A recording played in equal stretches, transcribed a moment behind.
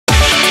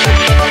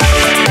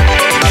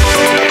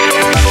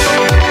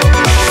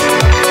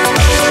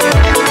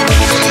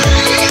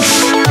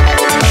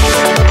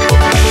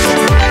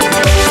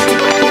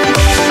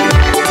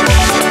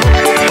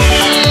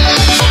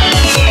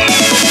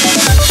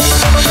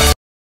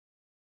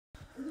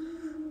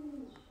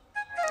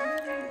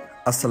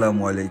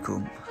আসসালামু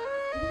আলাইকুম।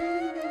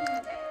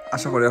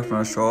 আশা করি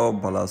আপনারা সব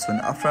ভালো আছেন।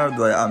 আপনার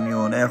দোয়ায় আমি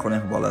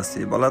অনেক ভালো আছি।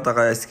 ভালো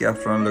থাকায় আজকে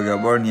আপনার লগে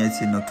আবার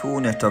নিয়েছি নতুন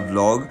একটা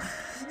ব্লগ,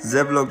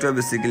 যে ব্লগটা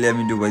বেসিক্যালি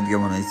আমি দুবাই গিয়ে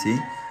বানাইছি।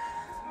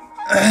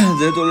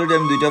 যেহেতু অলরেডি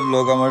আমি দুইটা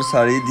ব্লগ আমার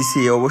সারি দিছি,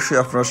 অবশ্যই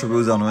আপনারা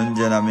সবাই জানেন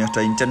যে আমি একটা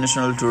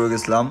ইন্টারন্যাশনাল ট্যুরে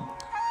গেছিলাম,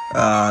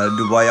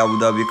 দুবাই,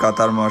 আবুধাবি,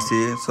 কাতার মারছি।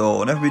 সো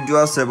অনেক ভিডিও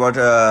আছে, বাট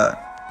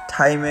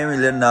টাইমে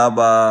মিলে না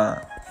বা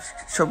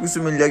সব কিছু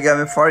মিলিয়ে গিয়ে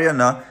আমি পারি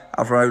না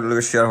আপনার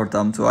এগুলোকে শেয়ার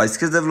করতাম। তো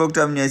আজকে যে ব্লগটা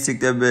আমি নিয়েছি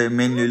একটা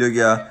মেইনলি হইল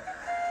গিয়া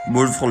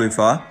Burj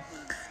Khalifa.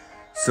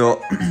 So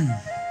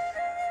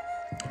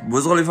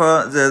Burj Khalifa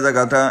যে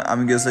জায়গাটা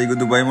আমি গেছি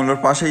দুবাই মলের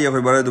পাশেই,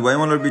 একেবারে দুবাই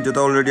মলের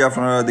ভিডিওটা অলরেডি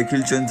আপনারা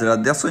দেখিলছেন। যারা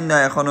দেখছেন না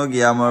এখনও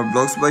গিয়ে আমার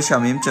ব্লগস বাই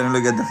শামিম চ্যানেলে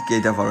গিয়ে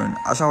দেখিয়ে পারেন,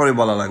 আশা করি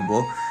ভালো লাগবো।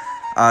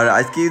 আর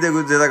আজকেই দেখো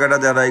যে জায়গাটা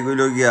দেখা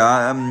এগুলো গিয়া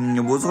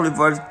বুর্জ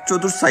খলিফার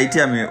চতুর্থ সাইডে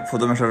আমি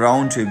প্রথমে একটা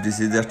রাউন্ড ট্রিপ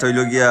দিছি, যেটা হইল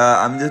গিয়া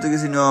আমি যেহেতু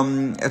গেছি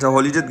একটা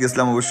হলিডেতে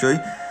গেছিলাম অবশ্যই।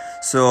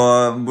 সো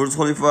বুর্জ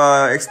খলিফা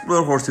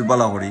এক্সপ্লোর করছি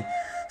ভালো করি।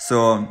 সো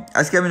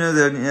আজকে আমি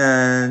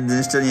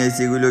জিনিসটা নিয়ে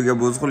আসছি এগুলো গিয়া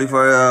বুর্জ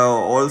খলিফার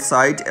অল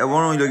সাইড, এবং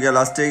হইল গিয়া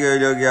লাস্টে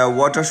হইল গিয়া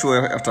ওয়াটার শো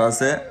একটা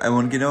আছে,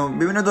 এমন কিনা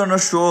বিভিন্ন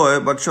ধরনের শো হয়,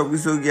 বাট সব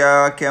কিছু গিয়া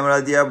ক্যামেরা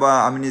দিয়া বা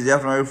আমি নিজে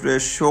আপনার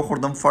শো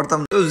করতাম পারতাম।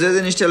 তো যে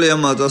জিনিসটা লইয়া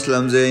মাতো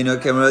আসলাম যে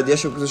ক্যামেরা দিয়ে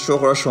সব কিছু শো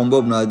করা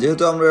সম্ভব না,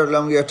 যেহেতু আমরা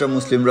এলাম গিয়ে একটা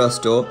মুসলিম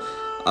রাষ্ট্র,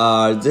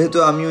 আর যেহেতু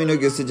আমি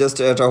গেছি জাস্ট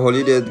একটা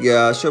হলিডে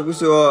গিয়া সব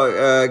কিছু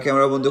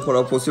ক্যামেরা বন্দি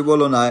করা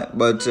পসিবলও নয়।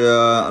 বাট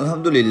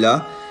আলহামদুলিল্লাহ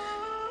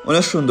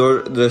অনেক সুন্দর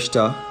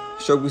ড্রেসটা,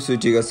 সব কিছুই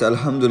ঠিক আছে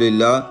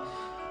আলহামদুলিল্লাহ।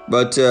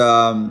 বাট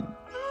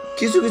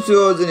কিছু কিছু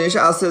জিনিস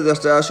আছে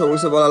যেটা সব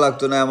কিছু ভালো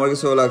লাগতো না, আমার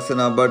কিছু লাগছে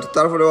না, বাট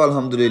তারপরেও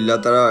আলহামদুলিল্লাহ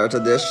তারা একটা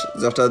দেশ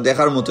যেটা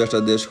দেখার মতো একটা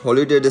দেশ,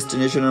 হলিডে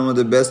ডেস্টিনেশনের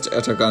মধ্যে বেস্ট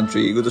একটা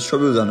কান্ট্রি, এগুলো তো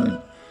সবই জানেন।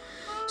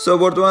 সো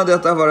বর্তমানে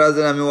দেখতে পারা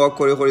যে আমি ওয়াক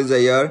করে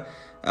যাই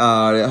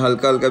আর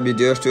হালকা হালকা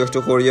ভিডিও একটু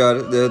করি। আর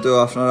যেহেতু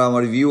আপনারা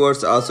আমার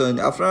ভিউয়ার্স আছেন,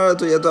 আপনারা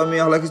তো যেহেতু আমি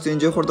হালকা কিছু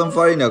এনজয় করতাম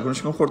পারি না, কোনো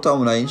সময় করতাম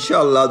না।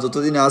 ইনশাআল্লাহ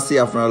যতদিন আসি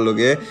আপনার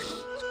লোকে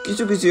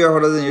কিছু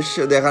একটা জিনিস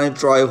দেখানি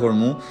ট্রাই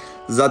করবো,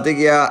 যাতে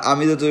গিয়া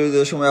আমি যত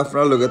সময়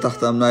আপনার লোকে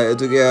থাকতাম না,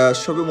 এত গিয়া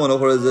সবই মনে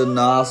করে যে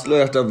না আসলো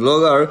একটা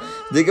ব্লগার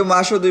দেখে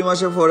মাসে 2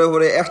 মাসে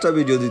পরে একটা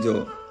ভিডিও দিত।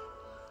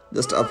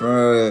 জাস্ট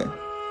আপনার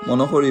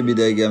মনে করি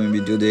বিদায় গিয়ে আমি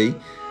ভিডিও দেই,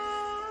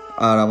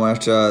 আর আমার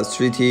একটা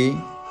স্মৃতি,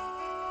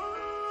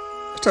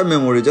 একটা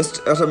মেমোরি, জাস্ট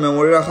একটা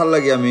মেমোরি রাখার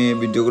লাগে আমি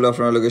ভিডিওগুলো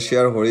আপনার লোকে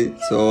শেয়ার করি।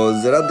 সো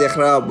যারা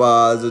দেখরা বা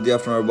যদি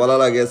আপনার ভালো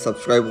লাগে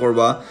সাবস্ক্রাইব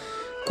করবা,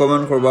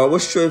 কমেন্ট করবা,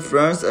 অবশ্যই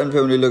ফ্রেন্ডস অ্যান্ড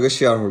ফ্যামিলির লোকে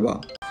শেয়ার করবা।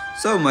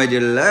 So my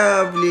dear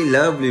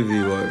lovely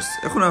viewers,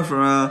 এখন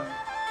আপনারা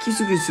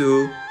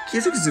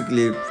কিছু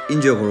ক্লিপ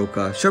এনজয়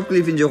করুকা। সব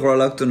ক্লিপ এনজয় করা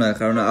লাগতো না,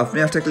 কারণ আপনি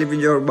একটা ক্লিপ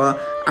এনজয় করবা,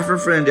 আপনার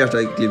ফ্রেন্ড একটা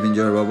ক্লিপ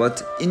এনজয় করবা, বাট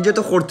এনজয়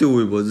তো করতে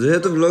হইব।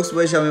 যেহেতু ব্লগস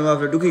বাই শামিম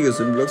আপনি ঢুকে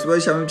গেছেন, ব্লগস বাই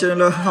শামিম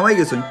চ্যানেলে হামাই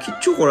গেছেন,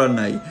 কিচ্ছু করার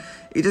নাই।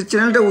 এটা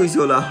চ্যানেলটা হয়েছে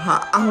হলো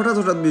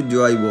হঠাৎ ভিডিও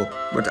আইব,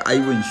 বাট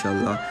আইব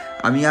ইনশাল্লাহ।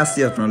 আমি আসছি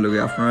আপনার লোকে,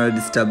 আপনারা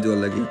ডিস্টার্ব দেওয়ার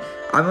লাগে,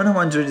 আমি মনে হয়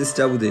মানুষের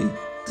ডিস্টার্বও দেই,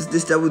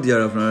 ডিস্টার্বও দিই।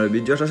 আর আপনার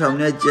ভিডিওটা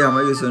সামনে আসছে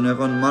আমার কিছু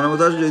এখন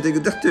মানবতার যদি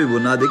দেখতে হইব,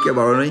 না দেখে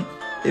বাড়ো নাই,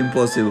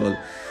 ইম্পসিবল।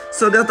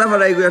 সো দেখতে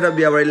পারা এগুলো একটা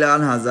বিয়া বাড়িলে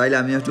আনহা যাইলে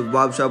আমি একটু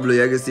সাব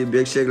লইয়া গেছি,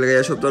 ব্রেক শেক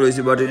লাগাইয়া সপ্তাহ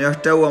লইছি, বাট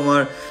একটাও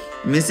আমার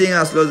মিসিং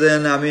আসলো যে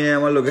আমি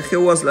আমার লোকে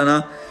কেউ আসলো না,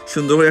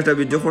 সুন্দর করে একটা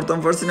ভিডিও করতাম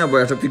পারছি না বা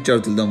একটা পিকচার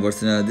তুলতাম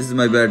পারছি না। This is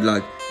my bad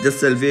luck. Just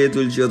selfie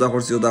তুলছি, ওটা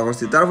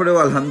করছি, তারপরেও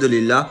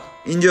আলহামদুলিল্লাহ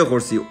এনজয়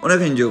করছি, অনেক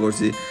এনজয়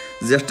করছি।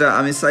 যেটা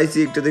আমি চাইছি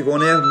একটা থেকে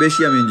অনেক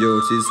বেশি আমি এনজয়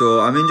করছি। সো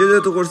আমি এনজয়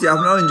যেহেতু করছি,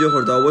 আপনারাও এনজয়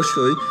করতে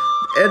অবশ্যই।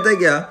 এর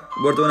থেকে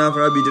বর্তমানে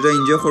আপনারা ভিডিওটা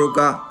এনজয়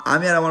করুকা,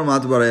 আমি আর আমার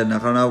মাত বাড়াই না,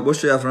 কারণ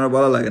অবশ্যই আপনারা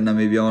ভালো লাগে না,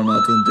 মেবি আমার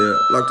মাত শুনতে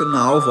লাগতো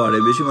নাও পারে,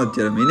 বেশি মাতি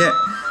আর আমি নে।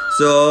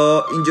 So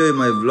enjoy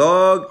my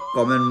blog,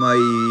 comment my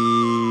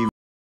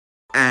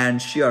and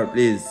share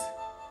please,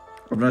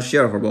 আপনারা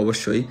শেয়ার করবো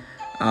অবশ্যই।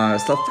 আর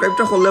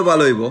সাবস্ক্রাইবটা করলে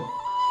ভালো হইব,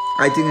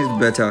 I think it's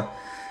better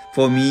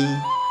for me.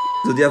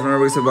 যদি আপনার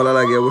কাছে ভালো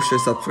লাগে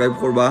অবশ্যই সাবস্ক্রাইব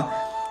করবা।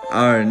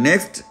 আর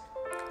নেক্সট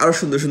আরও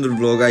সুন্দর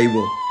ব্লগ আইব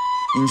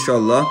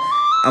ইনশাল্লাহ।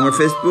 আমার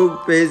Facebook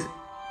page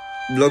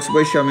blogs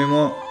by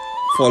শামিমও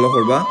follow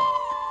করবা।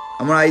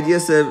 আমার আইডি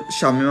আছে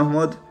শামিম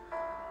আহমদ,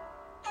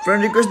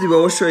 ফ্রেন্ড রিকোয়েস্ট দিব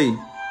অবশ্যই,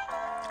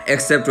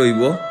 অ্যাকসেপ্ট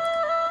হইব।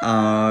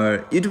 আর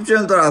ইউটিউব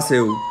চ্যানেল তো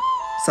আছেও,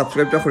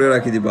 সাবস্ক্রাইবটা করে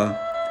রাখি দিবা।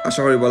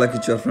 আশা করি ভালো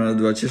কিছু আপনারা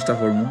দেওয়ার চেষ্টা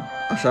করবো,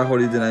 আশা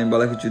করি যে আমি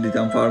ভালো কিছু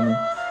দিতাম পারবো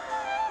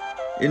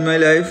ইন মাই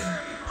লাইফ।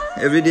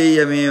 এভরিডেই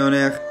আমি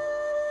অনেক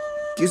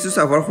কিছু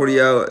সাফার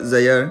করিয়া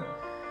যাই, আর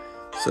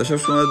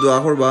সবসময় দোয়া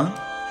করবা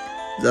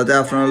যাতে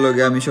আপনার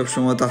লগে আমি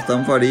সবসময় থাকতাম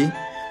পারি,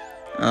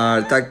 আর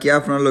তাকে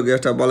আপনার লগে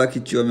একটা ভালো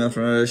কিছু আমি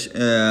আপনারা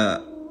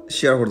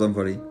শেয়ার করতাম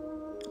পারি।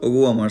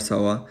 ওগু আমার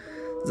চাওয়া,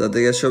 যাতে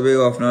সবেও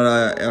আপনারা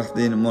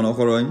একদিন মনে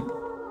করেন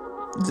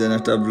যে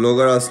একটা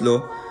ব্লগার আসলো,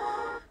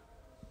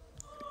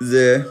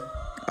 যে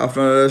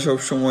আপনারা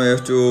সবসময়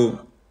একটু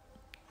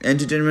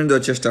এন্টারটেনমেন্ট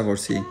দেওয়ার চেষ্টা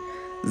করছি।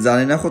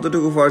 জানি না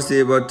কতটুকু পারছি,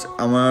 বাট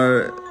আমার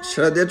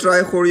সেটা দিয়ে ট্রাই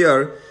করি।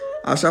 আর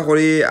আশা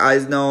করি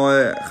আজ না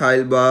হয়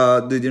খাইল বা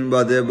 2 দিন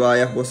বাদে বা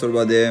 1 বছর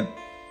বাদে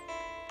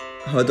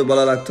হয়তো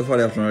ভালো লাগতে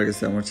পারে আপনার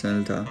কাছে আমার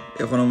চ্যানেলটা।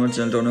 এখন আমার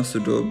চ্যানেলটা অনেক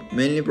ছোটো।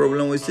 মেইনলি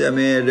প্রবলেম হয়েছে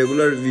আমি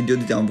রেগুলার ভিডিও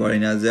দিতে পারি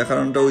না, যে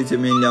কারণটা হয়েছে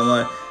মেইনলি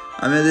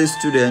আমি এজ এ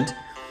স্টুডেন্ট,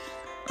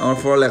 আমার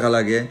পড়ালেখা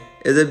লাগে।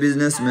 এজ এ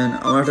বিজনেসম্যান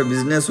আমার একটা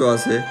বিজনেসও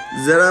আছে।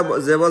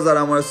 যারা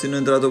আমার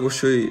চিনেন তারা তো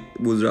অবশ্যই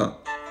বুঝরা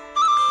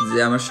যে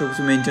আমার সব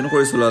কিছু মেনটেন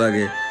করে চলা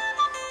লাগে।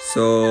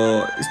 So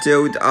stay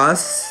with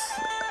us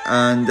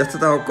and দেখতে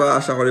থাকুক,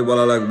 আশা করি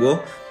ভালো লাগবো।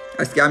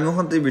 আজকে আমি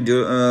ওখান থেকে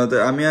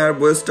আমি আর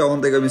বয়সটা ওখান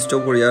থেকে আমি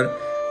স্টপ করি, আর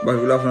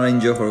বাকিগুলো আপনারা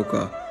এনজয় করুক।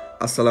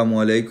 আসসালামু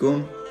আলাইকুম,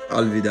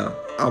 আলবিদা।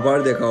 আবার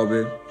দেখা হবে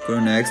কোনো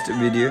নেক্সট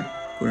ভিডিও,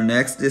 কোনো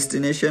নেক্সট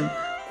ডেস্টিনেশন,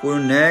 কোনো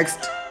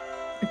নেক্সট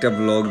একটা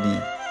ব্লগ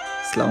নিয়ে।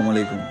 আসসালামু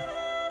আলাইকুম।